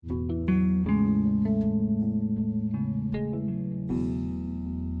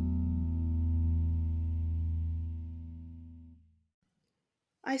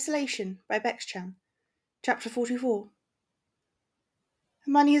Isolation by bexchan. Chapter 44.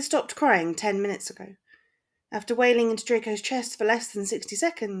 Hermione had stopped crying 10 minutes ago. After wailing into Draco's chest for less than 60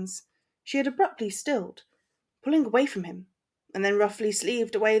 seconds, she had abruptly stilled, pulling away from him, and then roughly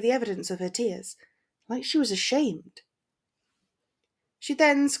sleeved away the evidence of her tears, like she was ashamed. She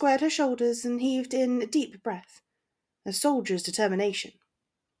then squared her shoulders and heaved in a deep breath, a soldier's determination.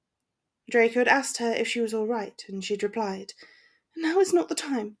 Draco had asked her if she was all right, and she'd replied, "Now is not the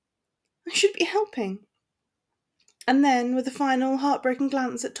time. I should be helping." And then, with a final heartbroken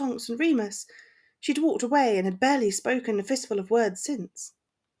glance at Tonks and Remus, she'd walked away and had barely spoken a fistful of words since.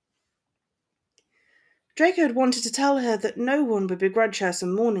 Draco had wanted to tell her that no one would begrudge her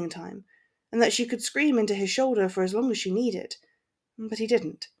some mourning time, and that she could scream into his shoulder for as long as she needed, but he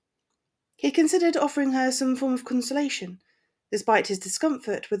didn't. He considered offering her some form of consolation, despite his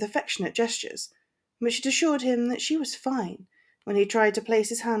discomfort, with affectionate gestures, but she'd assured him that she was fine when he tried to place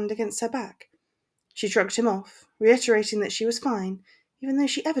his hand against her back. She shrugged him off, reiterating that she was fine, even though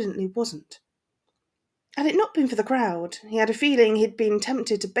she evidently wasn't. Had it not been for the crowd, he had a feeling he'd been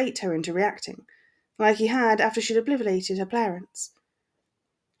tempted to bait her into reacting, like he had after she'd obliterated her parents.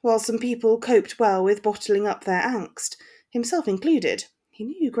 While some people coped well with bottling up their angst, himself included, he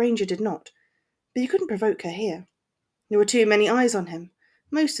knew Granger did not, but he couldn't provoke her here. There were too many eyes on him,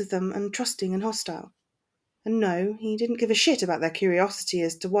 most of them untrusting and hostile. And no, he didn't give a shit about their curiosity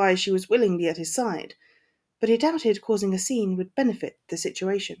as to why she was willingly at his side, but he doubted causing a scene would benefit the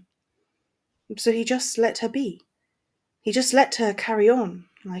situation. So he just let her be. He just let her carry on,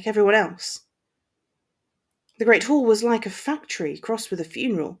 like everyone else. The Great Hall was like a factory crossed with a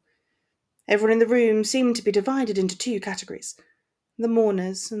funeral. Everyone in the room seemed to be divided into two categories, the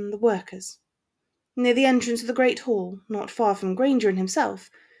mourners and the workers. Near the entrance of the Great Hall, not far from Granger and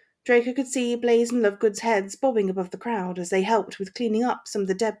himself, Draco could see Blaise and Lovegood's heads bobbing above the crowd as they helped with cleaning up some of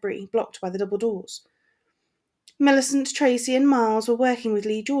the debris blocked by the double doors. Millicent, Tracy and Miles were working with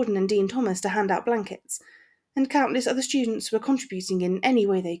Lee Jordan and Dean Thomas to hand out blankets, and countless other students were contributing in any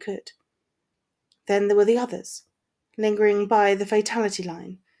way they could. Then there were the others, lingering by the fatality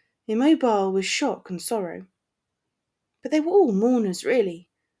line, immobile with shock and sorrow. But they were all mourners, really.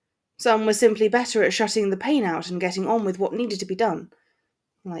 Some were simply better at shutting the pain out and getting on with what needed to be done,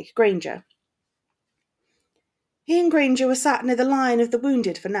 like Granger. He and Granger were sat near the line of the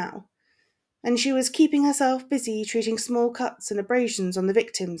wounded for now, and she was keeping herself busy treating small cuts and abrasions on the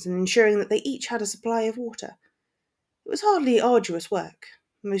victims and ensuring that they each had a supply of water. It was hardly arduous work.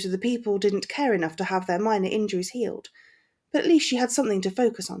 Most of the people didn't care enough to have their minor injuries healed, but at least she had something to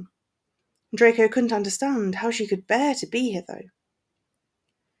focus on. Draco couldn't understand how she could bear to be here, though.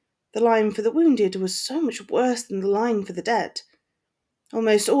 The line for the wounded was so much worse than the line for the dead.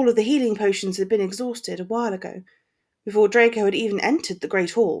 Almost all of the healing potions had been exhausted a while ago, before Draco had even entered the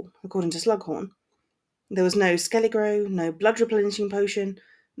Great Hall, according to Slughorn. There was no Skelligro, no blood-replenishing potion,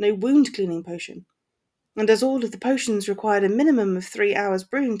 no wound-cleaning potion, and as all of the potions required a minimum of 3 hours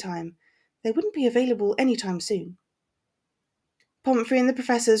brewing time, they wouldn't be available any time soon. Pomfrey and the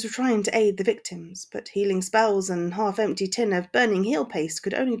professors were trying to aid the victims, but healing spells and half-empty tin of burning heal paste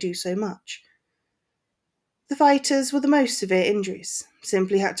could only do so much. The fighters were the most severe injuries,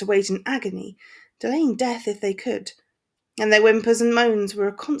 simply had to wait in agony, delaying death if they could, and their whimpers and moans were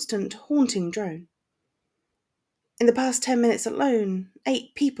a constant, haunting drone. In the past 10 minutes alone,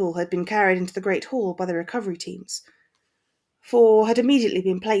 8 people had been carried into the Great Hall by the recovery teams. 4 had immediately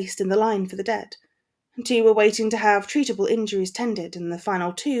been placed in the line for the dead, and 2 were waiting to have treatable injuries tended, and the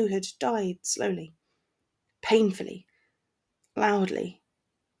final 2 had died slowly, painfully, loudly,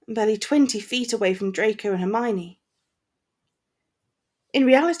 barely 20 feet away from Draco and Hermione. In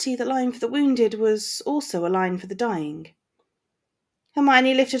reality, the line for the wounded was also a line for the dying.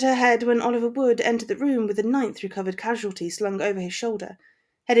 Hermione lifted her head when Oliver Wood entered the room with the 9th recovered casualty slung over his shoulder,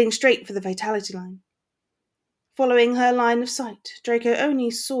 heading straight for the fatality line. Following her line of sight, Draco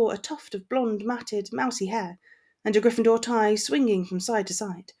only saw a tuft of blonde, matted, mousy hair and a Gryffindor tie swinging from side to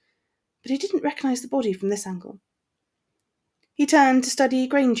side, but he didn't recognise the body from this angle. He turned to study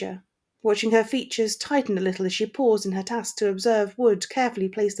Granger, watching her features tighten a little as she paused in her task to observe Wood carefully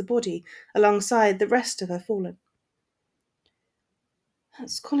place the body alongside the rest of her fallen.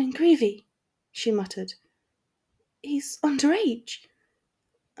 "That's Colin Creevey," she muttered. "He's underage,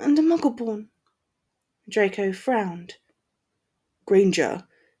 and a Muggle-born." Draco frowned. "Granger,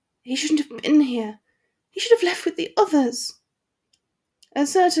 he shouldn't have been here. He should have left with the others."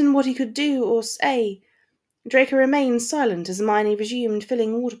 Uncertain what he could do or say, Draco remained silent as Hermione resumed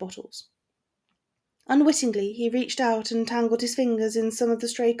filling water bottles. Unwittingly, he reached out and tangled his fingers in some of the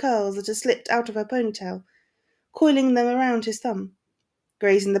stray curls that had slipped out of her ponytail, coiling them around his thumb.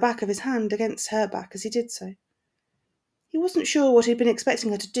 grazing the back of his hand against her back as he did so. He wasn't sure what he'd been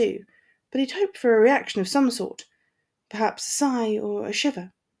expecting her to do, but he'd hoped for a reaction of some sort, perhaps a sigh or a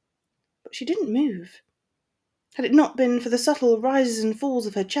shiver. But she didn't move. Had it not been for the subtle rises and falls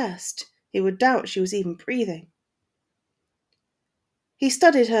of her chest, he would doubt she was even breathing. He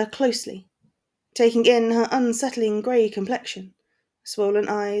studied her closely, taking in her unsettling grey complexion, swollen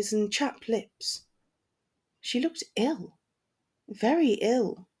eyes and chapped lips. She looked ill, very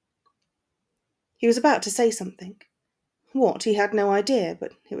ill. He was about to say something. What, he had no idea,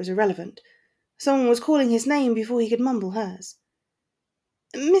 but it was irrelevant. Someone was calling his name before he could mumble hers.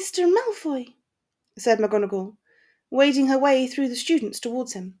 "Mr. Malfoy," said McGonagall, wading her way through the students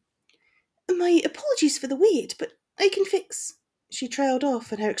towards him. "My apologies for the wait, but I can fix—" She trailed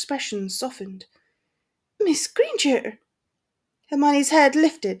off, and her expression softened. "Miss Granger!" Hermione's head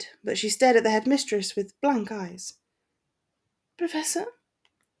lifted, but she stared at the headmistress with blank eyes. "Professor?"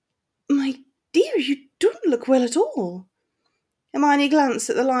 "My dear, you don't look well at all." Hermione glanced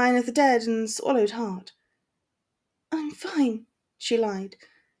at the line of the dead and swallowed hard. "I'm fine," she lied.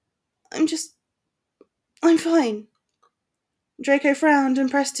 I'm fine." Draco frowned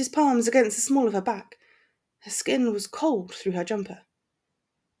and pressed his palms against the small of her back. Her skin was cold through her jumper.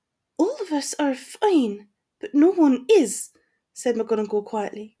 "All of us are fine, but no one is," said McGonagall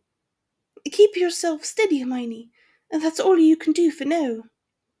quietly. "Keep yourself steady, Hermione, and that's all you can do for now."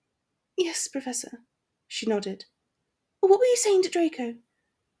 "Yes, Professor," she nodded. "What were you saying to Draco?"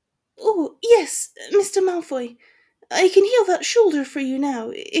 "Oh, yes, Mr. Malfoy. I can heal that shoulder for you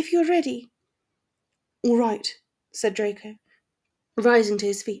now, if you're ready." "All right," said Draco, rising to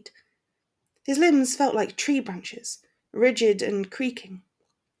his feet. His limbs felt like tree branches, rigid and creaking.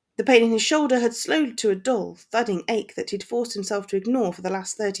 The pain in his shoulder had slowed to a dull, thudding ache that he'd forced himself to ignore for the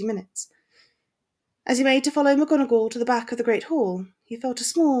last 30 minutes. As he made to follow McGonagall to the back of the great hall, he felt a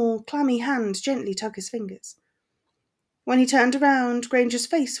small, clammy hand gently tug his fingers. When he turned around, Granger's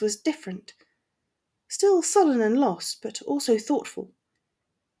face was different. Still sullen and lost, but also thoughtful.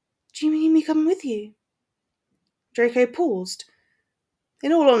 "Do you mean me come with you?" Draco paused.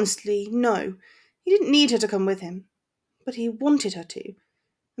 In all honesty, no. He didn't need her to come with him. But he wanted her to.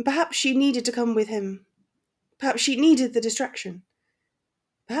 And perhaps she needed to come with him. Perhaps she needed the distraction.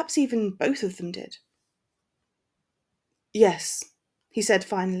 Perhaps even both of them did. "Yes," he said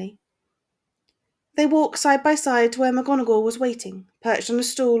finally. They walked side by side to where McGonagall was waiting, perched on a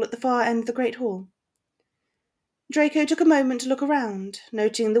stool at the far end of the great hall. Draco took a moment to look around,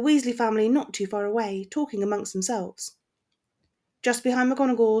 noting the Weasley family not too far away, talking amongst themselves. Just behind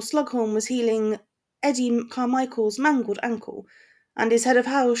McGonagall, Slughorn was healing Eddie Carmichael's mangled ankle, and his head of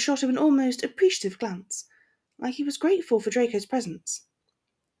house shot him an almost appreciative glance, like he was grateful for Draco's presence.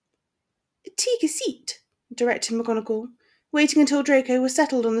 "Take a seat," directed McGonagall, waiting until Draco was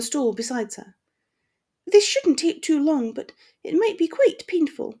settled on the stool beside her. "This shouldn't take too long, but it might be quite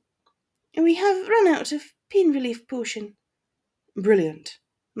painful. We have run out of pain relief potion." "Brilliant,"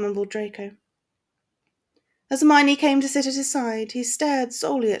 mumbled Draco. As Hermione came to sit at his side, he stared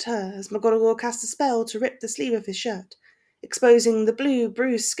solely at her as McGonagall cast a spell to rip the sleeve of his shirt, exposing the blue,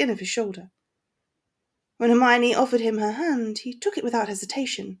 bruised skin of his shoulder. When Hermione offered him her hand, he took it without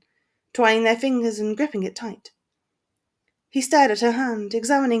hesitation, twining their fingers and gripping it tight. He stared at her hand,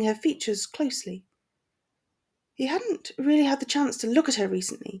 examining her features closely. He hadn't really had the chance to look at her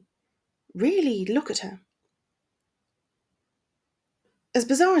recently. Really look at her. As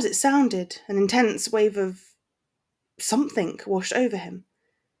bizarre as it sounded, an intense wave of something washed over him.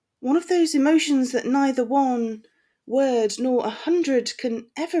 One of those emotions that neither one word nor 100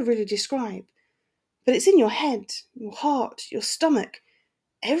 can ever really describe. But it's in your head, your heart, your stomach,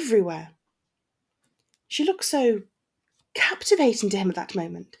 everywhere. She looked so captivating to him at that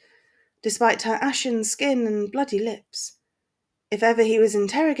moment, despite her ashen skin and bloody lips. If ever he was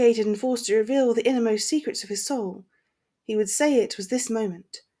interrogated and forced to reveal the innermost secrets of his soul, he would say it was this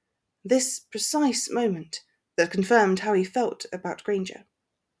precise moment, that confirmed how he felt about Granger.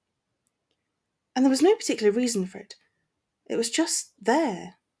 And there was no particular reason for it. It was just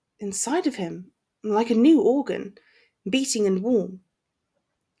there, inside of him, like a new organ, beating and warm.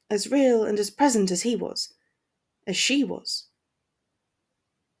 As real and as present as he was, as she was.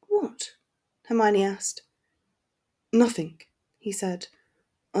 "What?" Hermione asked. "Nothing," he said.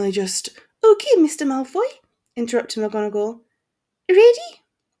 "I just—" "Okay, Mr. Malfoy," interrupted McGonagall. "Ready?"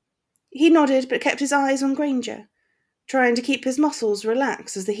 He nodded, but kept his eyes on Granger, trying to keep his muscles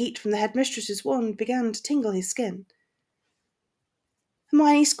relaxed as the heat from the headmistress's wand began to tingle his skin.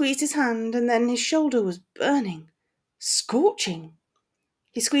 Hermione squeezed his hand, and then his shoulder was burning, scorching.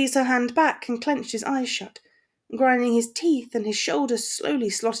 He squeezed her hand back and clenched his eyes shut, grinding his teeth, and his shoulders slowly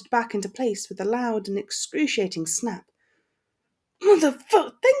slotted back into place with a loud and excruciating snap.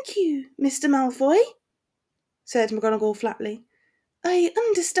 "Motherfuck, thank you, Mr. Malfoy," said McGonagall flatly. "I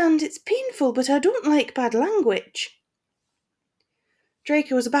understand it's painful, but I don't like bad language."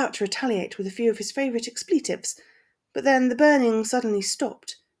 Draco was about to retaliate with a few of his favourite expletives, but then the burning suddenly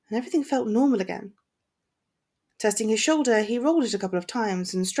stopped, and everything felt normal again. Testing his shoulder, he rolled it a couple of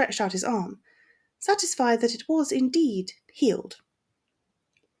times and stretched out his arm, satisfied that it was indeed healed.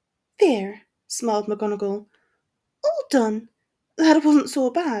 "There," smiled McGonagall. "All done. That wasn't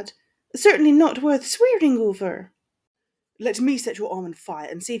so bad. Certainly not worth swearing over." "Let me set your arm on fire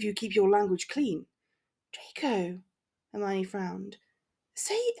and see if you keep your language clean." "Draco," Hermione frowned.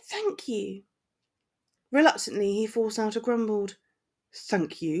 "Say thank you." Reluctantly, he forced out a grumbled,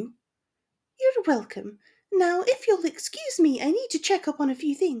 "Thank you." "You're welcome. Now, if you'll excuse me, I need to check up on a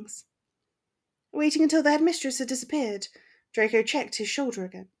few things." Waiting until the headmistress had disappeared, Draco checked his shoulder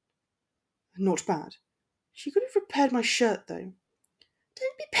again. "Not bad. She could have repaired my shirt, though."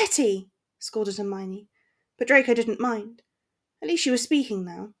 "Don't be petty," scolded Hermione. But Draco didn't mind. At least she was speaking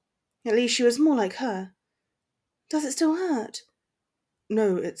now. At least she was more like her. "Does it still hurt?"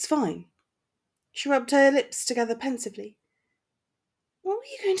 "No, it's fine." She rubbed her lips together pensively. "What were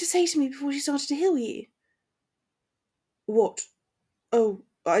you going to say to me before she started to heal you?" "What? Oh,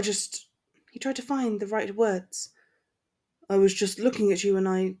 He tried to find the right words. "I was just looking at you and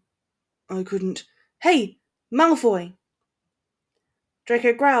I couldn't—" "Hey, Malfoy!"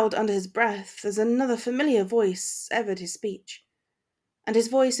 Draco growled under his breath as another familiar voice severed his speech. And his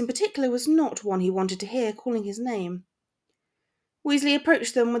voice in particular was not one he wanted to hear calling his name. Weasley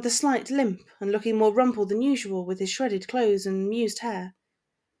approached them with a slight limp and looking more rumpled than usual with his shredded clothes and amused hair.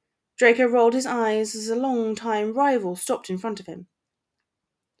 Draco rolled his eyes as a long-time rival stopped in front of him.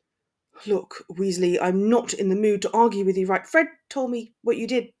 "Look, Weasley, I'm not in the mood to argue with you, right?" "Fred told me what you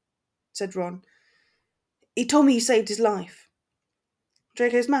did," said Ron. "He told me you saved his life."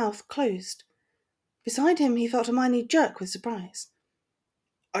 Draco's mouth closed. Beside him, he felt Hermione jerk with surprise.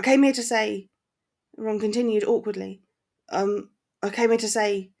 "I came here to say," Ron continued awkwardly, I came here to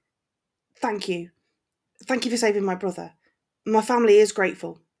say thank you. Thank you for saving my brother. My family is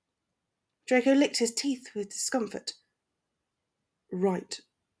grateful." Draco licked his teeth with discomfort. "Right.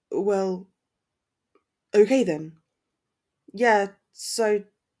 Well, okay then." "Yeah, so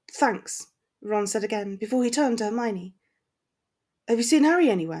thanks," Ron said again, before he turned to Hermione. "Have you seen Harry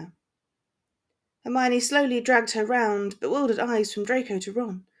anywhere?" Hermione slowly dragged her round, bewildered eyes from Draco to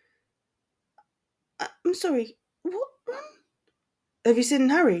Ron. "I'm sorry, what, Ron?" "Have you seen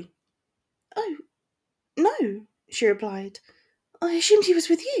Harry?" "Oh, no," she replied. "I assumed he was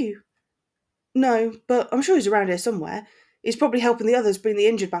with you." "No, but I'm sure he's around here somewhere. He's probably helping the others bring the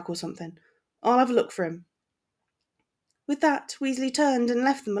injured back or something. I'll have a look for him." With that, Weasley turned and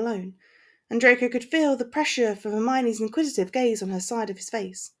left them alone, and Draco could feel the pressure from Hermione's inquisitive gaze on her side of his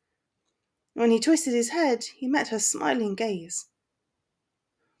face. When he twisted his head, he met her smiling gaze.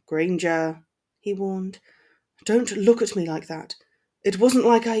 "Granger," he warned, "don't look at me like that. It wasn't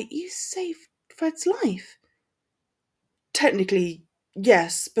like You saved Fred's life." "Technically,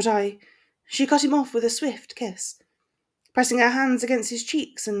 yes, but She cut him off with a swift kiss, pressing her hands against his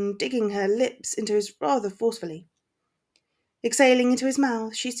cheeks and digging her lips into his rather forcefully. Exhaling into his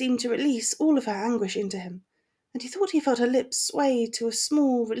mouth, she seemed to release all of her anguish into him, and he thought he felt her lips sway to a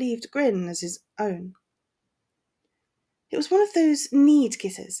small, relieved grin as his own. It was one of those need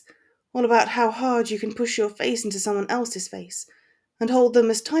kisses, all about how hard you can push your face into someone else's face, and hold them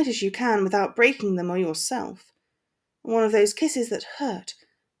as tight as you can without breaking them or yourself. One of those kisses that hurt,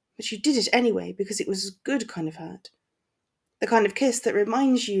 but you did it anyway because it was a good kind of hurt. The kind of kiss that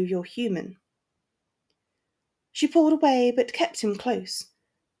reminds you you're human. She pulled away but kept him close,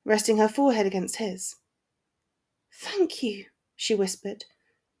 resting her forehead against his. "Thank you," she whispered.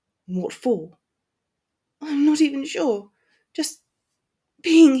 "What for?" "I'm not even sure. Just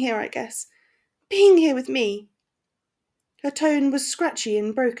being here, I guess. Being here with me." Her tone was scratchy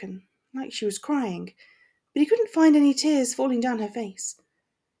and broken, like she was crying, but he couldn't find any tears falling down her face.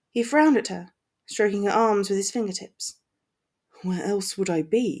 He frowned at her, stroking her arms with his fingertips. "Where else would I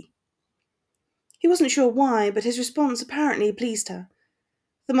be?" He wasn't sure why, but his response apparently pleased her.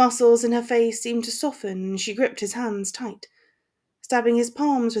 The muscles in her face seemed to soften, and she gripped his hands tight, stabbing his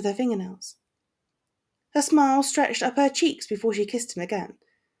palms with her fingernails. Her smile stretched up her cheeks before she kissed him again,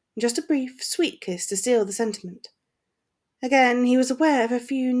 just a brief, sweet kiss to seal the sentiment. Again, he was aware of a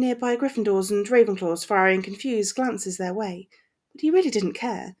few nearby Gryffindors and Ravenclaws firing confused glances their way, but he really didn't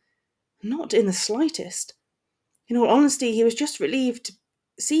care. Not in the slightest. In all honesty, he was just relieved to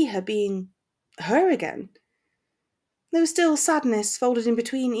see her being her again. There was still sadness folded in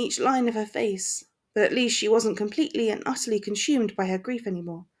between each line of her face, but at least she wasn't completely and utterly consumed by her grief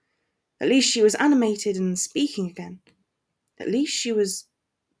anymore. At least she was animated and speaking again. At least she was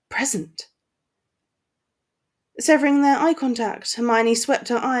present. Severing their eye contact, Hermione swept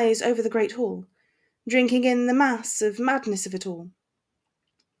her eyes over the great hall, drinking in the mass of madness of it all.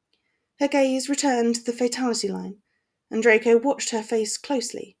 Her gaze returned to the fatality line, and Draco watched her face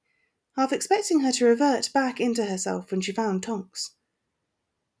closely, half expecting her to revert back into herself when she found Tonks.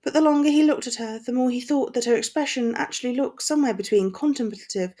 But the longer he looked at her, the more he thought that her expression actually looked somewhere between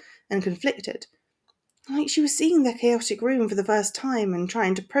contemplative and conflicted, like she was seeing their chaotic room for the first time and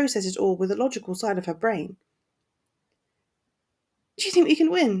trying to process it all with the logical side of her brain. "Do you think we can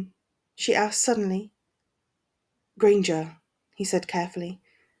win?" she asked suddenly. "Granger," he said carefully,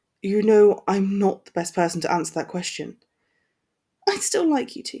 "you know I'm not the best person to answer that question." "I'd still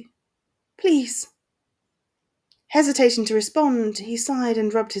like you to. Please." Hesitating to respond, he sighed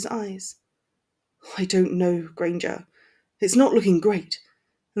and rubbed his eyes. "I don't know, Granger. It's not looking great.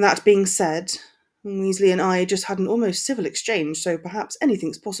 And that being said, Weasley and I just had an almost civil exchange, so perhaps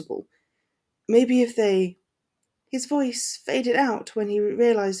anything's possible. Maybe if they—" His voice faded out when he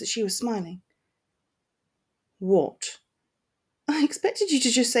realised that she was smiling. "What?" "I expected you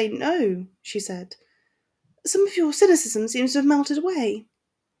to just say no," she said. "Some of your cynicism seems to have melted away."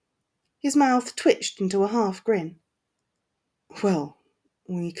 His mouth twitched into a half grin. "Well,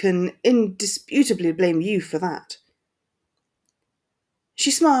 we can indisputably blame you for that."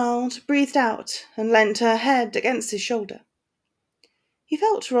 She smiled, breathed out, and leant her head against his shoulder. He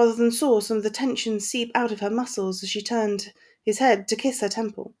felt rather than saw some of the tension seep out of her muscles as she turned his head to kiss her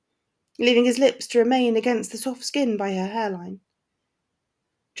temple, leaving his lips to remain against the soft skin by her hairline.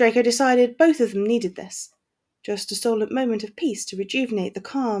 Draco decided both of them needed this, just a stolen moment of peace to rejuvenate the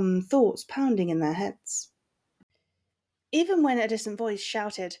calm thoughts pounding in their heads. Even when a distant voice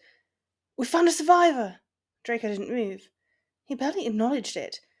shouted, "We found a survivor!" Draco didn't move. He barely acknowledged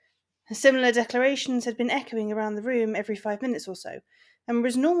it. Similar declarations had been echoing around the room every 5 minutes or so, and were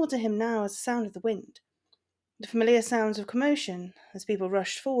as normal to him now as the sound of the wind. The familiar sounds of commotion, as people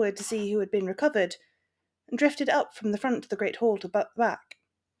rushed forward to see who had been recovered, and drifted up from the front of the great hall to the back,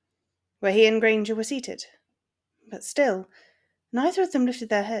 where he and Granger were seated. But still, neither of them lifted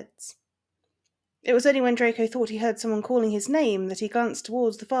their heads. It was only when Draco thought he heard someone calling his name that he glanced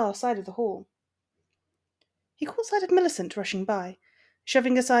towards the far side of the hall. He caught sight of Millicent rushing by,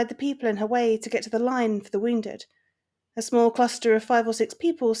 shoving aside the people in her way to get to the line for the wounded. A small cluster of 5 or 6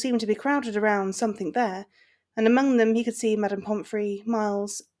 people seemed to be crowded around something there, and among them he could see Madame Pomfrey,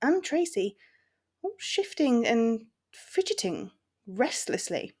 Miles, and Tracy, all shifting and fidgeting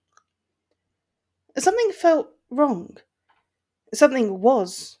restlessly. Something felt wrong. Something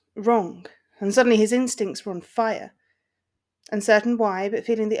was wrong, and suddenly his instincts were on fire. Uncertain why, but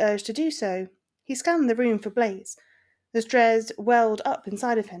feeling the urge to do so, he scanned the room for Blaise, as dread welled up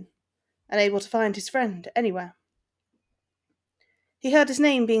inside of him, unable to find his friend anywhere. He heard his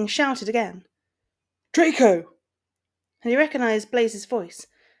name being shouted again. "Draco!" And he recognised Blaise's voice,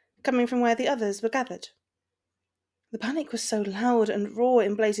 coming from where the others were gathered. The panic was so loud and raw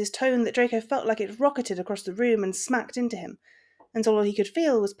in Blaise's tone that Draco felt like it rocketed across the room and smacked into him, and all he could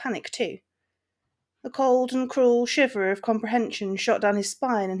feel was panic too. A cold and cruel shiver of comprehension shot down his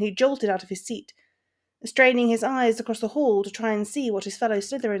spine, and he jolted out of his seat, straining his eyes across the hall to try and see what his fellow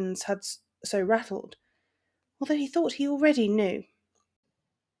Slytherins had so rattled, although he thought he already knew.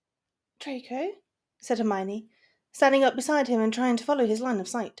 "Draco?" said Hermione, standing up beside him and trying to follow his line of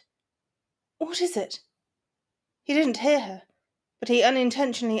sight. "What is it?" He didn't hear her, but he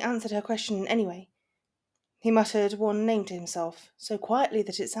unintentionally answered her question anyway. He muttered one name to himself, so quietly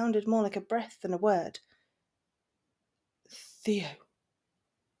that it sounded more like a breath than a word. "Theo."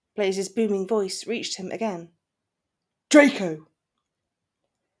 Blaise's booming voice reached him again. "Draco!"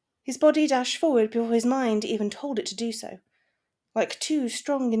 His body dashed forward before his mind even told it to do so, like 2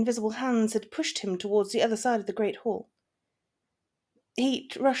 strong invisible hands had pushed him towards the other side of the great hall.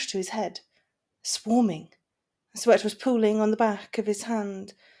 Heat rushed to his head, swarming. Sweat was pooling on the back of his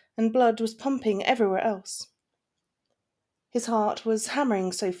hand, and blood was pumping everywhere else. His heart was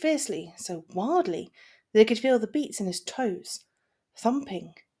hammering so fiercely, so wildly, that he could feel the beats in his toes,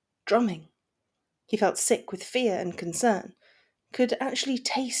 thumping, drumming. He felt sick with fear and concern, could actually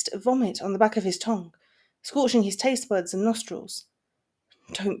taste vomit on the back of his tongue, scorching his taste buds and nostrils.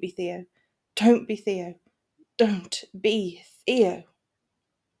 Don't be Theo. Don't be Theo. Don't be Theo.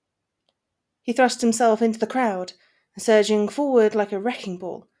 He thrust himself into the crowd, surging forward like a wrecking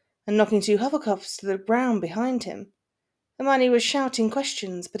ball, and knocking 2 Hufflepuffs to the ground behind him. Hermione was shouting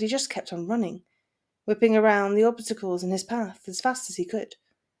questions, but he just kept on running. whipping around the obstacles in his path as fast as he could.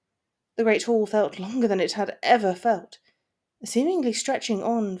 The great hall felt longer than it had ever felt, seemingly stretching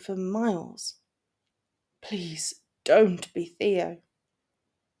on for miles. Please, don't be Theo.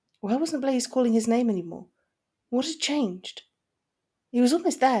 Why wasn't Blaze calling his name anymore? What had changed? He was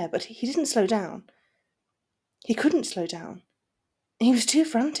almost there, but he didn't slow down. He couldn't slow down. He was too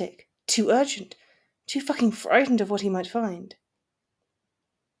frantic, too urgent, too fucking frightened of what he might find.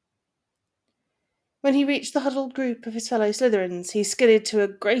 When he reached the huddled group of his fellow Slytherins, he skidded to a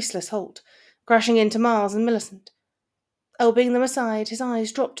graceless halt, crashing into Miles and Millicent. Elbowing them aside, his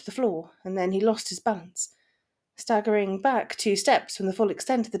eyes dropped to the floor, and then he lost his balance, staggering back 2 steps when the full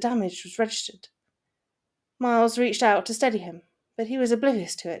extent of the damage was registered. Miles reached out to steady him, but he was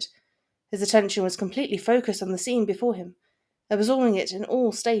oblivious to it. His attention was completely focused on the scene before him, absorbing it in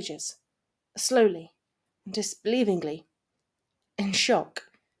all stages, slowly, disbelievingly, in shock.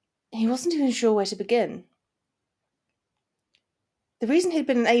 He wasn't even sure where to begin. The reason he'd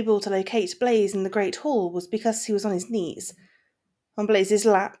been able to locate Blaze in the Great Hall was because he was on his knees. On Blaze's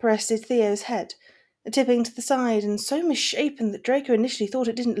lap rested Theo's head, tipping to the side and so misshapen that Draco initially thought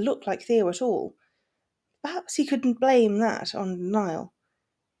it didn't look like Theo at all. Perhaps he couldn't blame that on denial.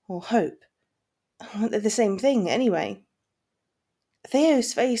 Or hope. They're the same thing, anyway.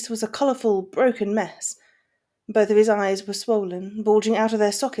 Theo's face was a colourful, broken mess. Both of his eyes were swollen, bulging out of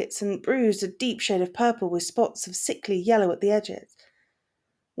their sockets and bruised a deep shade of purple with spots of sickly yellow at the edges.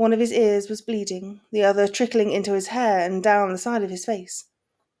 One of his ears was bleeding, the other trickling into his hair and down the side of his face.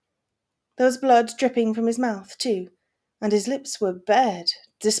 There was blood dripping from his mouth, too, and his lips were bared,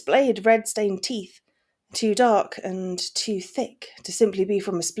 displayed red-stained teeth, too dark and too thick to simply be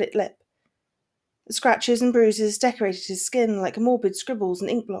from a split lip. Scratches and bruises decorated his skin like morbid scribbles and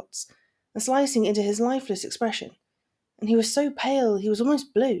ink blots, slicing into his lifeless expression, and he was so pale he was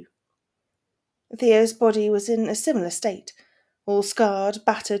almost blue. Theo's body was in a similar state, all scarred,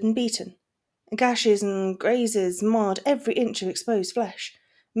 battered, and beaten. Gashes and grazes marred every inch of exposed flesh,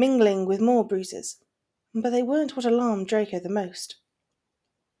 mingling with more bruises, but they weren't what alarmed Draco the most.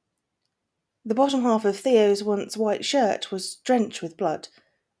 The bottom half of Theo's once white shirt was drenched with blood,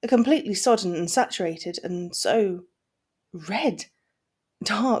 completely sodden and saturated, and so red.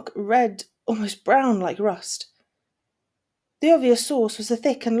 Dark red, almost brown like rust. The obvious source was the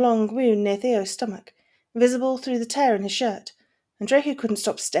thick and long wound near Theo's stomach, visible through the tear in his shirt, and Draco couldn't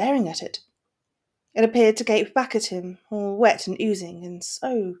stop staring at it. It appeared to gape back at him, all wet and oozing, and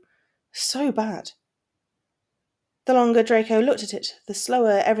so bad. The longer Draco looked at it, the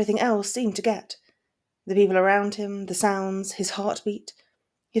slower everything else seemed to get. The people around him, the sounds, his heartbeat.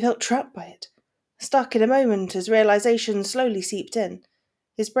 He felt trapped by it, stuck in a moment as realization slowly seeped in,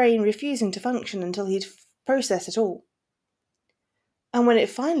 his brain refusing to function until he'd processed it all. And when it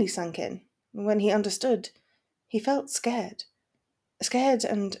finally sank in, when he understood, he felt scared. Scared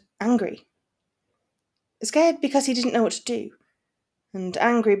and angry. Scared because he didn't know what to do, and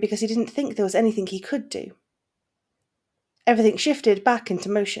angry because he didn't think there was anything he could do. Everything shifted back into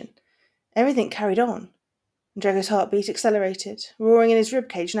motion. Everything carried on. Draco's heartbeat accelerated, roaring in his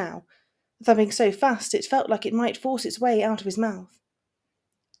ribcage now, thumping so fast it felt like it might force its way out of his mouth.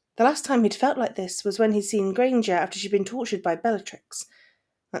 The last time he'd felt like this was when he'd seen Granger after she'd been tortured by Bellatrix,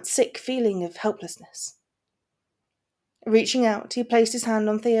 that sick feeling of helplessness. Reaching out, he placed his hand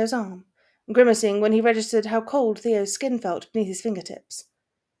on Theo's arm, grimacing when he registered how cold Theo's skin felt beneath his fingertips.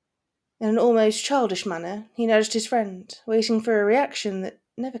 In an almost childish manner, he nudged his friend, waiting for a reaction that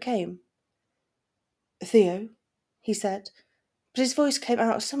never came. "Theo," he said, but his voice came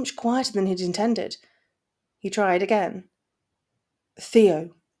out so much quieter than he'd intended. He tried again.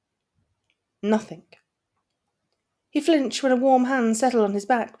 "Theo." Nothing. He flinched when a warm hand settled on his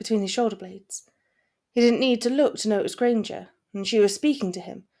back between his shoulder blades. He didn't need to look to know it was Granger, and she was speaking to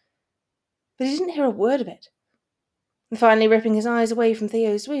him. But he didn't hear a word of it. And finally ripping his eyes away from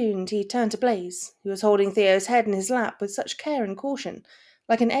Theo's wound, he turned to Blaze, who was holding Theo's head in his lap with such care and caution,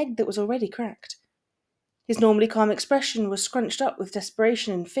 like an egg that was already cracked. His normally calm expression was scrunched up with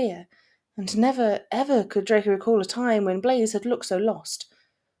desperation and fear, and never, ever could Draco recall a time when Blaze had looked so lost,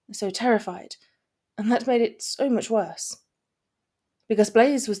 so terrified, and that made it so much worse. Because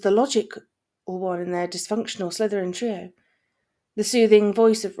Blaze was the logical one in their dysfunctional Slytherin trio, the soothing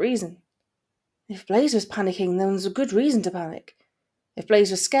voice of reason. If Blaze was panicking, then there was a good reason to panic. If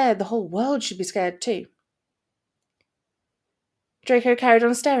Blaze was scared, the whole world should be scared too. Draco carried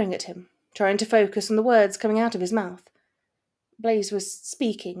on staring at him, trying to focus on the words coming out of his mouth. Blaze was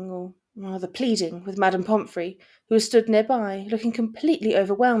speaking, or rather pleading, with Madame Pomfrey, who stood nearby, looking completely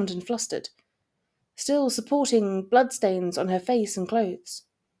overwhelmed and flustered, still supporting bloodstains on her face and clothes.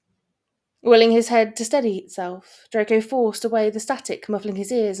 Willing his head to steady itself, Draco forced away the static muffling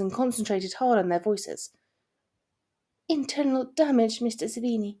his ears and concentrated hard on their voices. Internal damage, Mr.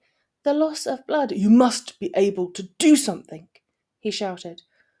 Savini. The loss of blood. You must be able to do something, he shouted.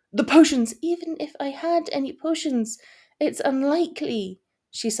 The potions, even if I had any potions, it's unlikely,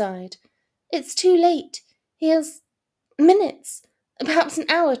 she sighed. It's too late. He has minutes, perhaps an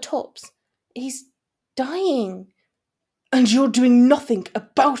hour tops. He's dying. And you're doing nothing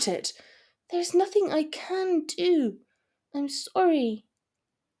about it. There's nothing I can do. I'm sorry.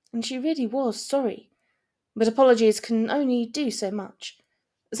 And she really was sorry. But apologies can only do so much.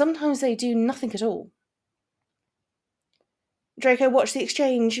 Sometimes they do nothing at all. Draco watched the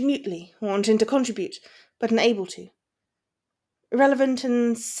exchange mutely, wanting to contribute, but unable to. Irrelevant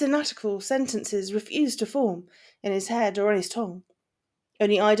and synaptical sentences refused to form in his head or on his tongue.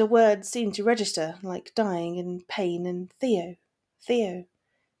 Only idle words seemed to register, like dying and pain and Theo, Theo,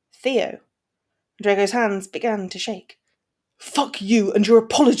 Theo. Draco's hands began to shake. Fuck you and your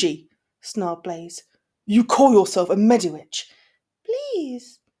apology, snarled Blaze. You call yourself a Mediwitch.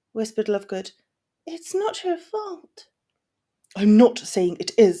 Please, whispered Lovegood. It's not her fault. I'm not saying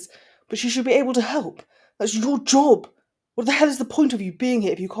it is, but you should be able to help. That's your job. What the hell is the point of you being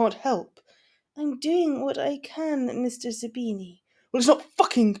here if you can't help? I'm doing what I can, Mr. Sabini. Well, it's not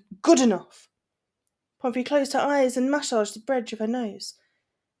fucking good enough. Pomfrey closed her eyes and massaged the bridge of her nose.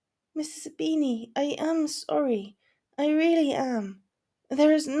 Mrs. Sabini, I am sorry. I really am.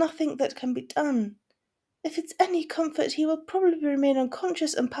 There is nothing that can be done. If it's any comfort, he will probably remain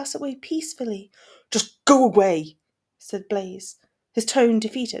unconscious and pass away peacefully. Just go away, said Blaze, his tone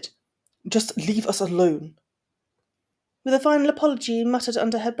defeated. Just leave us alone. With a final apology muttered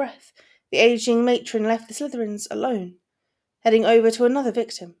under her breath, the aging matron left the Slytherins alone, heading over to another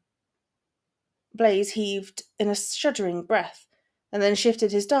victim. Blaze heaved in a shuddering breath, and then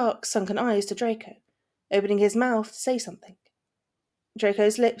shifted his dark, sunken eyes to Draco, opening his mouth to say something.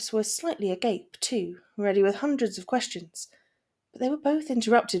 Draco's lips were slightly agape, too, ready with hundreds of questions, but they were both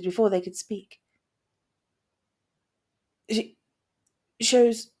interrupted before they could speak. She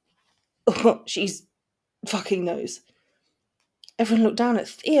shows what she's fucking knows. Everyone looked down at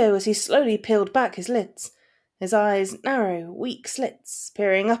Theo as he slowly peeled back his lids, his eyes narrow, weak slits,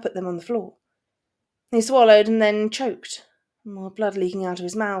 peering up at them on the floor. He swallowed and then choked, more blood leaking out of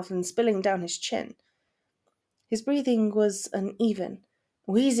his mouth and spilling down his chin. His breathing was uneven,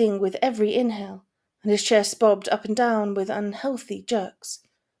 wheezing with every inhale, and his chest bobbed up and down with unhealthy jerks.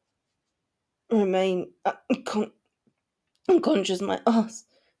 Remain unconscious, my ass,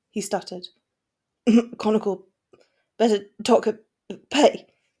 he stuttered. Conical, better talk a pay.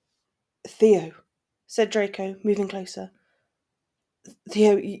 Theo, said Draco, moving closer.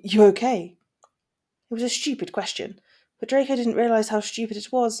 Theo, you okay? It was a stupid question, but Draco didn't realise how stupid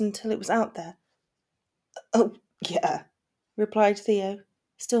it was until it was out there. Oh, yeah, replied Theo,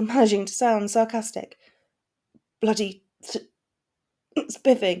 still managing to sound sarcastic. Bloody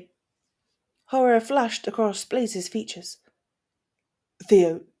spiffing. Horror flashed across Blaze's features.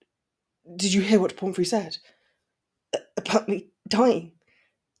 Theo, did you hear what Pomfrey said? About me dying?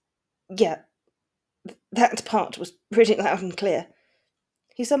 Yeah, that part was pretty loud and clear.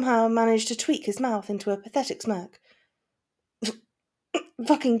 He somehow managed to tweak his mouth into a pathetic smirk.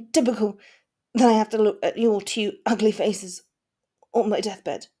 Fucking typical that I have to look at your two ugly faces on my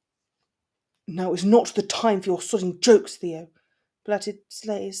deathbed. Now is not the time for your sodding jokes, Theo, blurted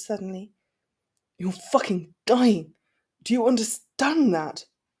Slays suddenly. You're fucking dying. Do you understand that?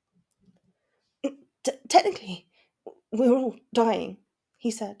 Technically, we're all dying, he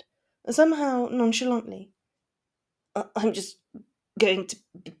said, somehow nonchalantly. I'm just going to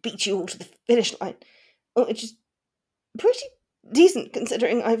beat you all to the finish line, which is pretty decent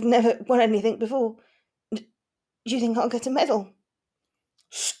considering I've never won anything before. Do you think I'll get a medal?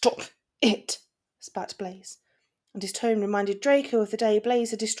 Stop it, spat Blaze, and his tone reminded Draco of the day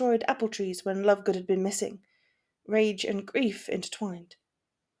Blaze had destroyed apple trees when Lovegood had been missing. Rage and grief intertwined.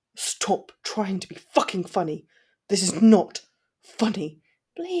 Stop trying to be fucking funny. This is not funny.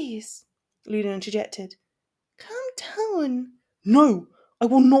 Please, Luna interjected. Calm down. No, I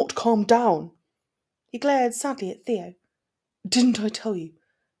will not calm down. He glared sadly at Theo. Didn't I tell you?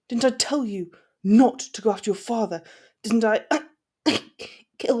 Didn't I tell you not to go after your father? Didn't I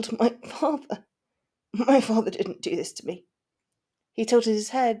killed my father? My father didn't do this to me. He tilted his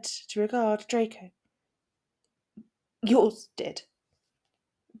head to regard Draco. Yours did.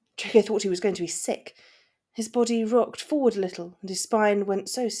 Draco thought he was going to be sick. His body rocked forward a little, and his spine went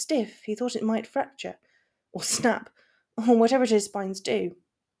so stiff he thought it might fracture, or snap, or whatever his spines do.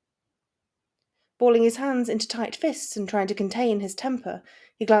 Balling his hands into tight fists and trying to contain his temper,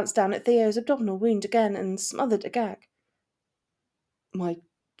 He glanced down at Theo's abdominal wound again and smothered a gag. "My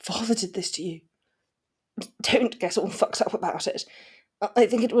father did this to you." "Don't get all fucked up about it. I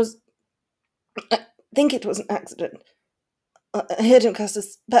think it was an accident. I heard him cast a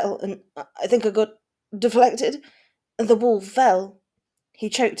spell, and I think I got deflected, and the ball fell." He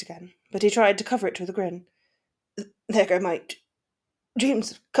choked again, but he tried to cover it with a grin. "There go my dreams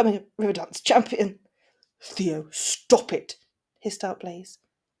of becoming a river dance champion." "Theo, stop it," hissed out Blaze.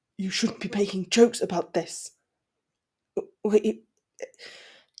 "You shouldn't be making jokes about this." "Were you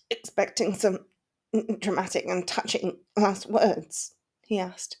expecting some dramatic and touching last words?" he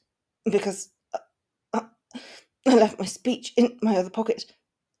asked. "Because I left my speech in my other pocket.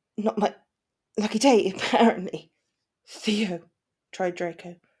 Not my lucky day, apparently." "Theo," tried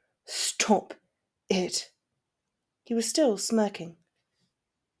Draco. "Stop it." He was still smirking.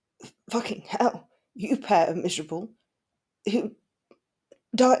 "Fucking hell, you pair are miserable. Who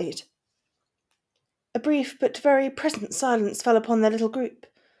died?" A brief but very present silence fell upon their little group,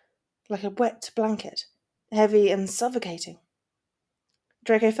 like a wet blanket, heavy and suffocating.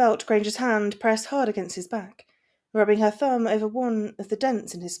 Draco felt Granger's hand press hard against his back, rubbing her thumb over one of the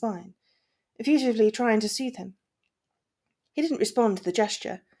dents in his spine, effusively trying to soothe him. He didn't respond to the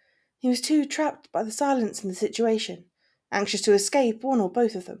gesture. He was too trapped by the silence and the situation, anxious to escape one or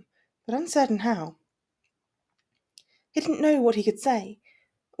both of them, but uncertain how. He didn't know what he could say,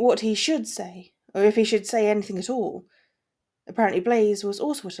 what he should say, or if he should say anything at all. Apparently Blaze was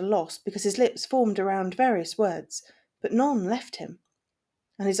also at a loss, because his lips formed around various words, but none left him,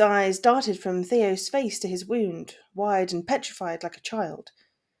 and his eyes darted from Theo's face to his wound, wide and petrified like a child.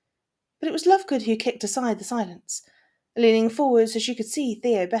 But it was Lovegood who kicked aside the silence, leaning forward so she could see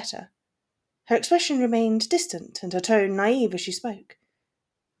Theo better. Her expression remained distant, and her tone naive as she spoke.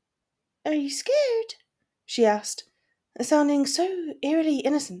 "Are you scared?" she asked, sounding so eerily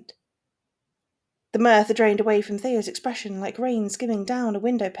innocent. The mirth drained away from Theo's expression like rain skimming down a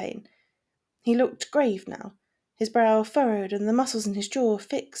window pane. He looked grave now, his brow furrowed and the muscles in his jaw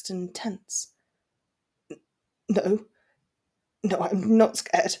fixed and tense. No, I'm not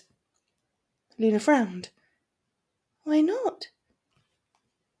scared." Luna frowned. "Why not?"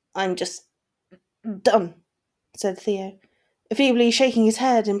 "I'm just done," said Theo, feebly shaking his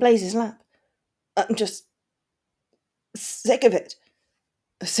head in Blaze's lap. "I'm just sick of it."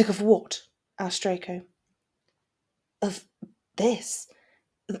 "Sick of what?" asked Draco. "Of this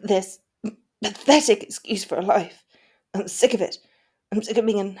pathetic excuse for a life. I'm sick of it. I'm sick of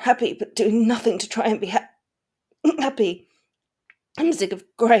being unhappy but doing nothing to try and be happy. I'm sick of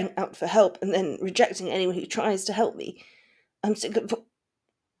crying out for help and then rejecting anyone who tries to help me. I'm sick of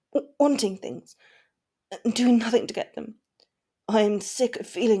wanting things and doing nothing to get them. I'm sick of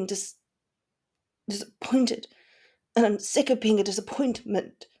feeling disappointed, and I'm sick of being a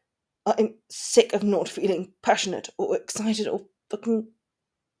disappointment. I'm sick of not feeling passionate or excited or fucking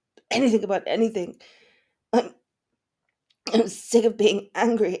anything about anything. I'm sick of being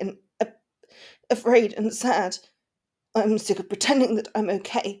angry and afraid and sad. I'm sick of pretending that I'm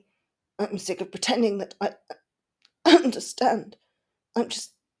okay. I'm sick of pretending that I understand. I'm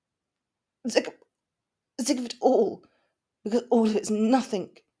just sick of it all, because all of it's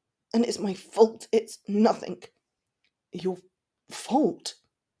nothing, and it's my fault. It's nothing." "Your fault?"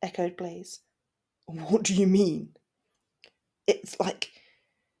 echoed Blaze. "What do you mean?" "It's like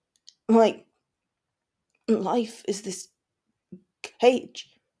my life is this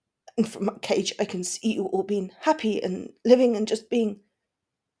cage, and from my cage I can see you all being happy and living and just being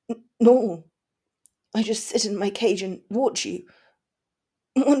normal. I just sit in my cage and watch you,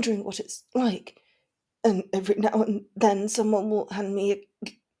 wondering what it's like, and every now and then someone will hand me a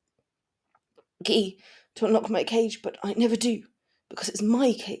key to unlock my cage, but I never do, because it's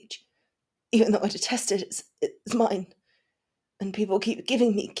my cage. Even though I detest it, it's mine. And people keep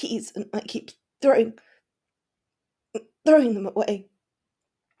giving me keys, and I keep throwing them away.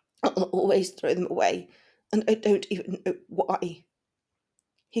 I'll always throw them away, and I don't even know why."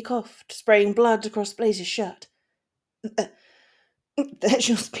 He coughed, spraying blood across Blaze's shirt. "There's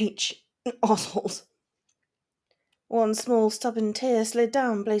your speech, assholes." One small stubborn tear slid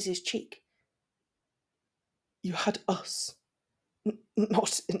down Blaze's cheek. "You had us.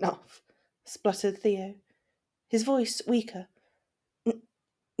 Not enough," spluttered Theo, his voice weaker.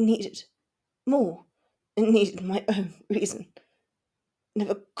 "Needed more. Needed my own reason.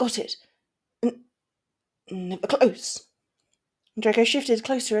 Never got it. Never close." Draco shifted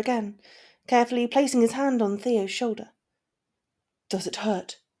closer again, carefully placing his hand on Theo's shoulder. "Does it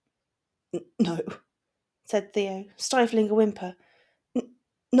hurt?" "No," said Theo, stifling a whimper.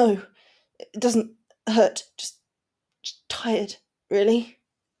 "No, it doesn't hurt. Just tired, really."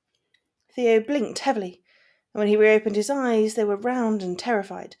 Theo blinked heavily, and when he reopened his eyes, they were round and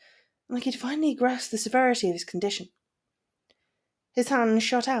terrified, like he'd finally grasped the severity of his condition. His hand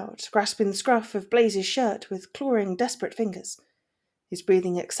shot out, grasping the scruff of Blaze's shirt with clawing, desperate fingers. His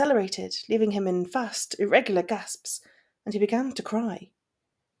breathing accelerated, leaving him in fast, irregular gasps, and he began to cry.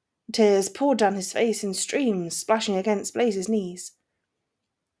 Tears poured down his face in streams, splashing against Blaze's knees.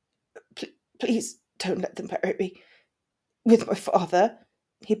 Please don't let them bury me with my father,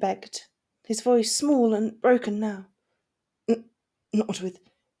 he begged, his voice small and broken now. Not with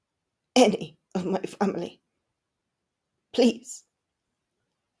any of my family. Please.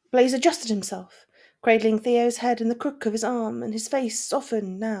 Blaze adjusted himself, cradling Theo's head in the crook of his arm, and his face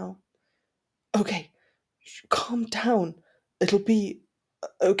softened now. Okay, calm down. It'll be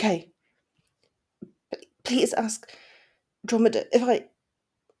okay. Please ask Dromeda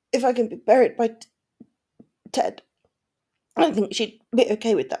if I can be buried by Ted. I think she'd be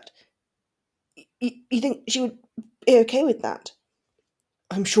okay with that. You think she would be okay with that?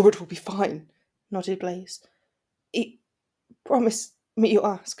 I'm sure it will be fine, nodded Blaze. Promise me you'll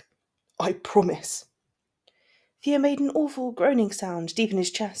ask. I promise. Theo made an awful groaning sound deep in his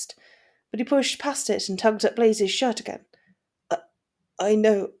chest, but he pushed past it and tugged at Blaze's shirt again. I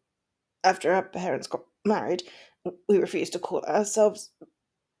know after our parents got married, we refused to call ourselves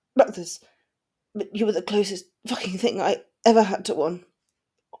brothers, but you were the closest fucking thing I ever had to one.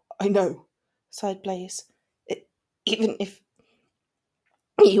 I know, sighed Blaze. Even if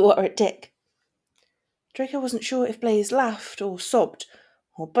you are a dick. Draco wasn't sure if Blaze laughed or sobbed,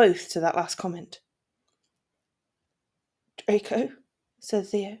 or both to that last comment. Draco, said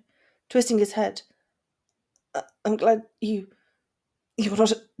Theo, twisting his head. I'm glad you're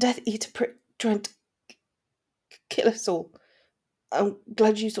not a Death Eater prick trying to kill us all. I'm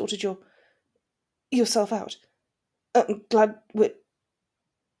glad you sorted yourself out. I'm glad we're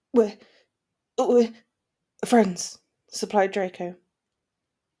friends, supplied Draco.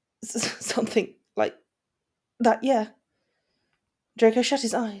 Something like that, yeah. Draco shut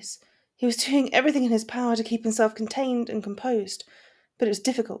his eyes. He was doing everything in his power to keep himself contained and composed, but it was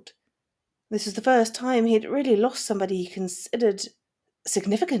difficult. This was the first time he had really lost somebody he considered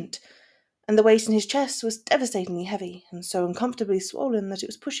significant, and the weight in his chest was devastatingly heavy and so uncomfortably swollen that it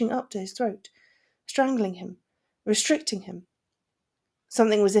was pushing up to his throat, strangling him, restricting him.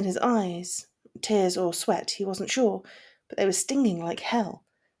 Something was in his eyes, tears or sweat, he wasn't sure, but they were stinging like hell,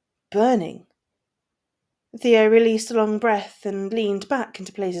 burning. Theo released a long breath and leaned back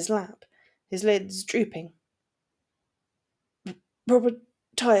into Blaze's lap, his lids drooping. Robert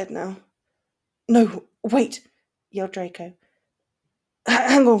tired now. No, wait, yelled Draco.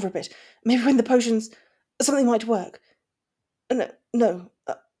 Hang on for a bit. Maybe when the potions... something might work. No.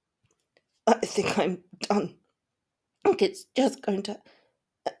 I think I'm done. I think it's just going to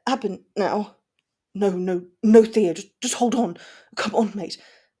happen now. No, Theo, just hold on. Come on, mate.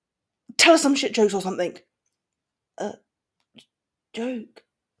 Tell us some shit jokes or something. Joke,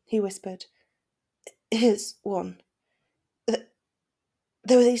 he whispered. Here's one.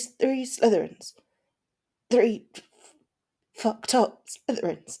 There were these 3 Slytherins. 3 fucked up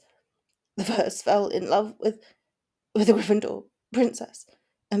Slytherins. The first fell in love with a Gryffindor princess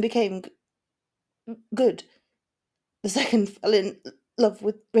and became good. The second fell in love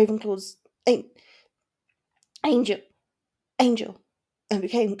with Ravenclaw's angel and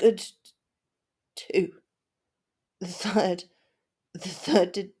became good too. The third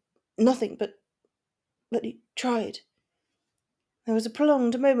did nothing but he tried. There was a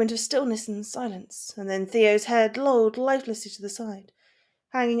prolonged moment of stillness and silence, and then Theo's head lolled lifelessly to the side,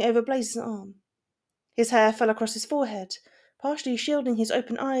 hanging over Blaze's arm. His hair fell across his forehead, partially shielding his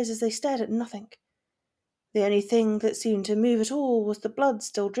open eyes as they stared at nothing. The only thing that seemed to move at all was the blood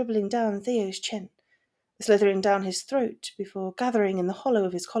still dribbling down Theo's chin, slithering down his throat before gathering in the hollow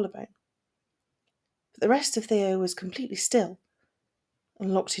of his collarbone. But the rest of Theo was completely still,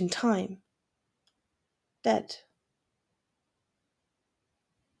 and locked in time. Dead.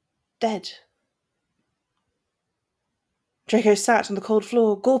 Draco sat on the cold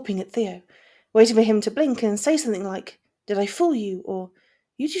floor, gawping at Theo, waiting for him to blink and say something like, "Did I fool you?" or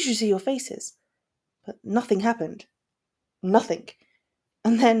 "You two should see your faces." But nothing happened. Nothing.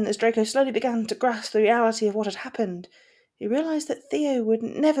 And then, as Draco slowly began to grasp the reality of what had happened, he realised that Theo would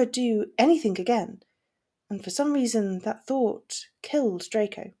never do anything again, and for some reason that thought killed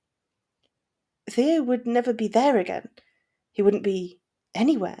Draco. Theo would never be there again. He wouldn't be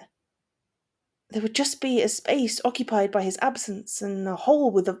anywhere. There would just be a space occupied by his absence and a hole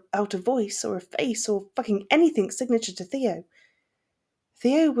without a voice or a face or fucking anything signature to Theo.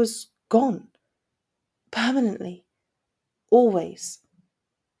 Theo was gone. Permanently. Always.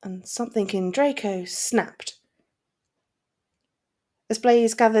 and something in Draco snapped. As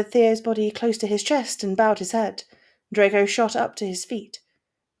Blaze gathered Theo's body close to his chest and bowed his head, Draco shot up to his feet,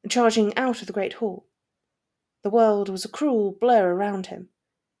 charging out of the great hall. The world was a cruel blur around him,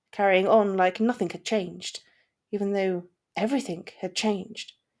 carrying on like nothing had changed, even though everything had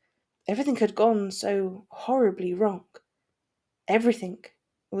changed. Everything had gone so horribly wrong. Everything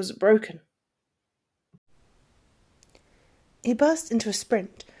was broken. He burst into a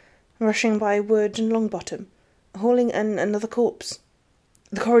sprint, rushing by Wood and Longbottom, hauling in another corpse.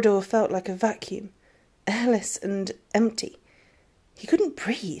 The corridor felt like a vacuum, airless and empty. He couldn't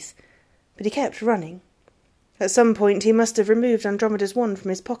breathe, but he kept running. At some point he must have removed Andromeda's wand from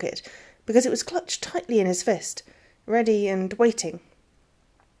his pocket, because it was clutched tightly in his fist, ready and waiting.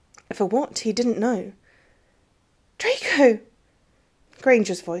 For what, he didn't know. "Draco!"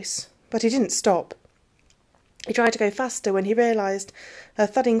 Granger's voice, but he didn't stop. He tried to go faster when he realised her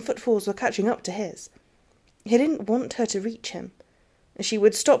thudding footfalls were catching up to his. He didn't want her to reach him. She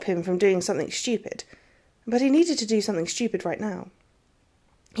would stop him from doing something stupid, but he needed to do something stupid right now.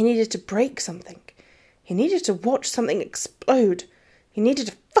 He needed to break something. He needed to watch something explode. He needed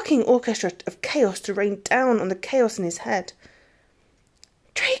a fucking orchestra of chaos to rain down on the chaos in his head.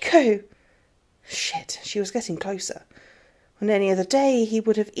 "Draco!" Shit, she was getting closer. On any other day he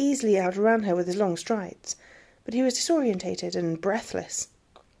would have easily outrun her with his long strides, but he was disorientated and breathless.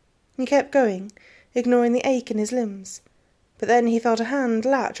 He kept going, ignoring the ache in his limbs. But then he felt a hand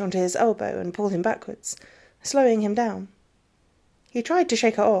latch onto his elbow and pull him backwards, slowing him down. He tried to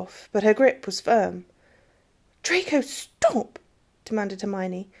shake her off, but her grip was firm. "Draco, stop!" demanded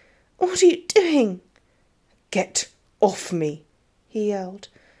Hermione. "What are you doing?" "Get off me!" he yelled,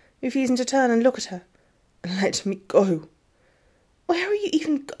 refusing to turn and look at her. "Let me go." "Where are you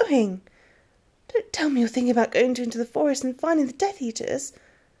even going? Don't tell me you're thinking about going into the forest and finding the Death Eaters."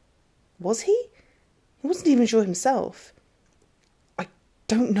 Was he? He wasn't even sure himself. "I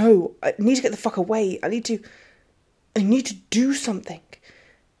don't know. I need to get the fuck away. I need to do something."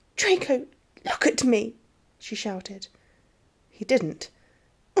 "Draco, look at me," she shouted. He didn't.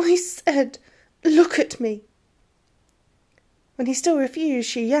 "I said, look at me." When he still refused,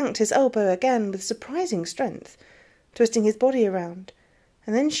 she yanked his elbow again with surprising strength, twisting his body around,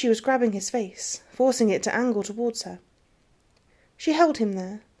 and then she was grabbing his face, forcing it to angle towards her. She held him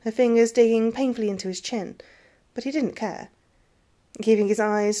there, her fingers digging painfully into his chin, but he didn't care. Keeping his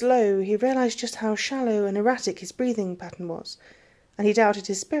eyes low, he realised just how shallow and erratic his breathing pattern was, and he doubted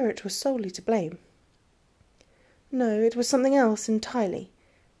his spirit was solely to blame. No, it was something else entirely.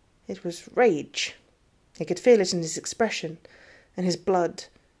 It was rage. He could feel it in his expression, and his blood,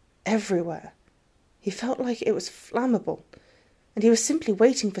 everywhere. He felt like it was flammable, and he was simply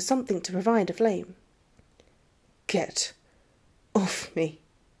waiting for something to provide a flame. "Get off me,"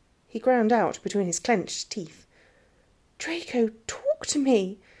 he ground out between his clenched teeth. "Draco, talk to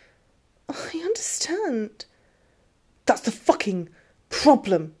me. I understand." "That's the fucking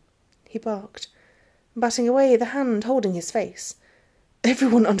problem," he barked, batting away the hand holding his face.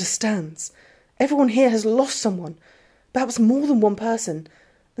 "Everyone understands. Everyone here has lost someone, perhaps more than one person,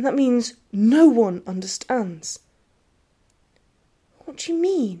 and that means no one understands." "What do you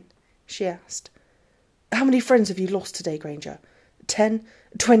mean?" she asked. "How many friends have you lost today, Granger? 10?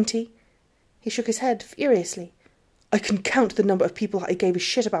 20? He shook his head furiously. "I can count the number of people I gave a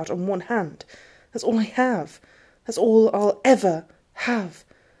shit about on one hand. That's all I have. That's all I'll ever have.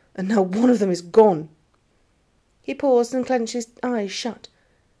 And now one of them is gone." He paused and clenched his eyes shut.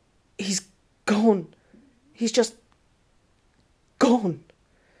 "He's gone. He's just gone."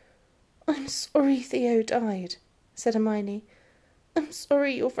 "I'm sorry Theo died," said Hermione. "I'm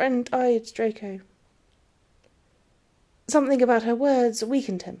sorry your friend died, Draco." Something about her words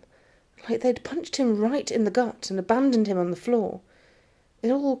weakened him, like they'd punched him right in the gut and abandoned him on the floor. It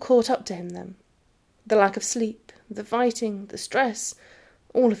all caught up to him then. The lack of sleep, the fighting, the stress,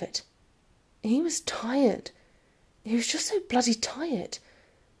 all of it. He was tired. He was just so bloody tired.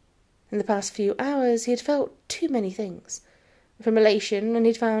 In the past few hours he had felt too many things. From elation when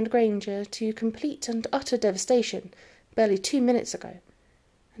he'd found Granger to complete and utter devastation barely 2 minutes ago,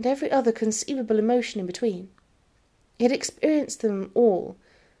 and every other conceivable emotion in between. He had experienced them all,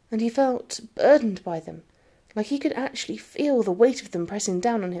 and he felt burdened by them, like he could actually feel the weight of them pressing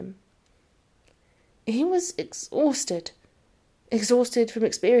down on him. He was exhausted from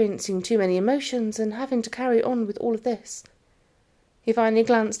experiencing too many emotions and having to carry on with all of this. He finally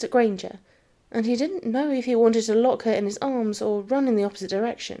glanced at Granger, and he didn't know if he wanted to lock her in his arms or run in the opposite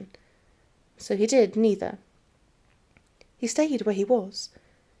direction. So he did neither. He stayed where he was.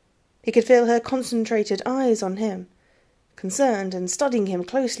 He could feel her concentrated eyes on him, concerned and studying him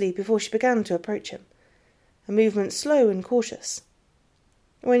closely before she began to approach him, a movement slow and cautious.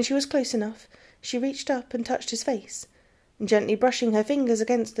 When she was close enough, she reached up and touched his face, gently brushing her fingers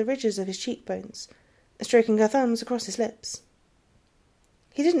against the ridges of his cheekbones, stroking her thumbs across his lips.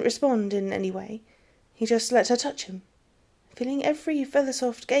 He didn't respond in any way. He just let her touch him, feeling every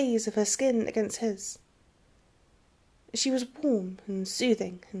feather-soft gaze of her skin against his. She was warm and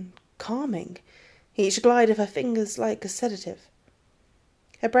soothing and calming, each glide of her fingers like a sedative.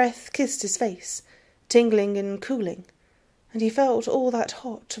 Her breath kissed his face, tingling and cooling, and he felt all that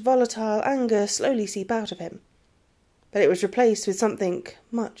hot, volatile anger slowly seep out of him. But it was replaced with something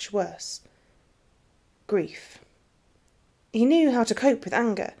much worse. Grief. He knew how to cope with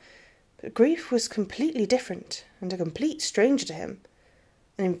anger, but grief was completely different and a complete stranger to him.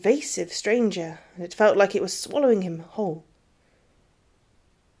 An invasive stranger, and it felt like it was swallowing him whole.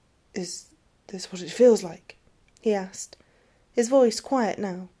 "Is this what it feels like?" he asked, his voice quiet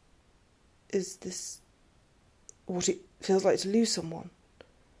now. "Is this what it feels like to lose someone?"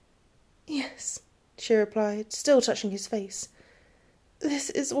 "Yes," she replied, still touching his face. "This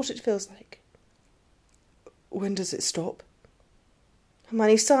is what it feels like." "When does it stop?"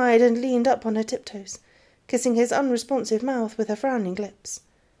 Hermione sighed and leaned up on her tiptoes, kissing his unresponsive mouth with her frowning lips.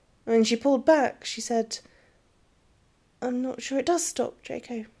 When she pulled back, she said, "I'm not sure it does stop,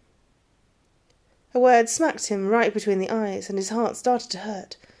 Draco." Her words smacked him right between the eyes, and his heart started to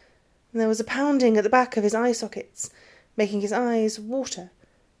hurt. And there was a pounding at the back of his eye sockets, making his eyes water.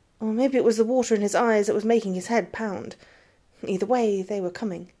 Or maybe it was the water in his eyes that was making his head pound. Either way, they were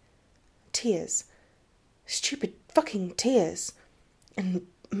coming. Tears. Stupid fucking tears. And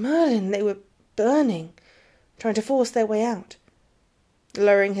Merlin, they were burning, trying to force their way out.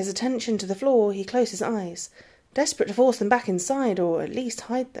 Lowering his attention to the floor, he closed his eyes, desperate to force them back inside, or at least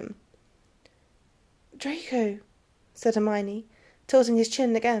hide them. "Draco," said Hermione, tilting his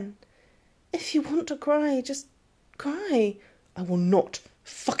chin again, "if you want to cry, just cry." "I will not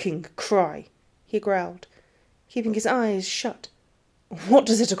fucking cry," he growled, keeping his eyes shut. "What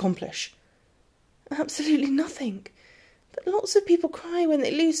does it accomplish?" "Absolutely nothing. But lots of people cry when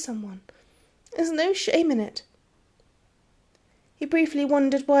they lose someone. There's no shame in it." He briefly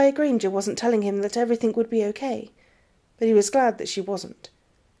wondered why Granger wasn't telling him that everything would be okay, but he was glad that she wasn't.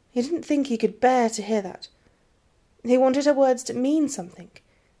 He didn't think he could bear to hear that. He wanted her words to mean something.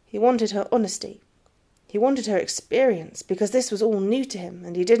 He wanted her honesty. He wanted her experience, because this was all new to him,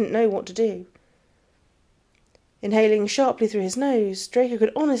 and he didn't know what to do. Inhaling sharply through his nose, Draco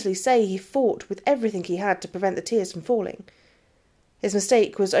could honestly say he fought with everything he had to prevent the tears from falling. His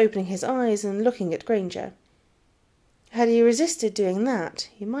mistake was opening his eyes and looking at Granger. Had he resisted doing that,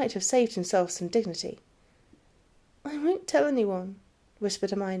 he might have saved himself some dignity. "I won't tell anyone,"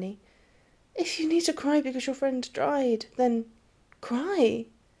 whispered Hermione. "If you need to cry because your friend died, then cry."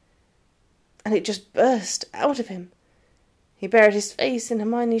 And it just burst out of him. He buried his face in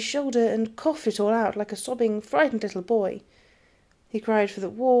Hermione's shoulder and coughed it all out like a sobbing, frightened little boy. He cried for the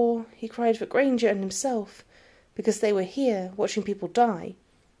war, he cried for Granger and himself, because they were here, watching people die.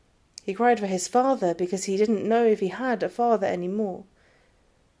 He cried for his father, because he didn't know if he had a father any more.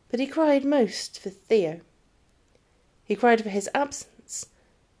 But he cried most for Theo. He cried for his absence.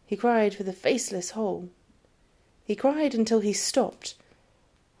 He cried for the faceless hole. He cried until he stopped.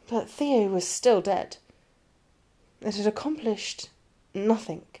 But Theo was still dead. It had accomplished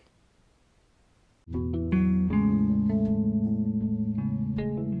nothing.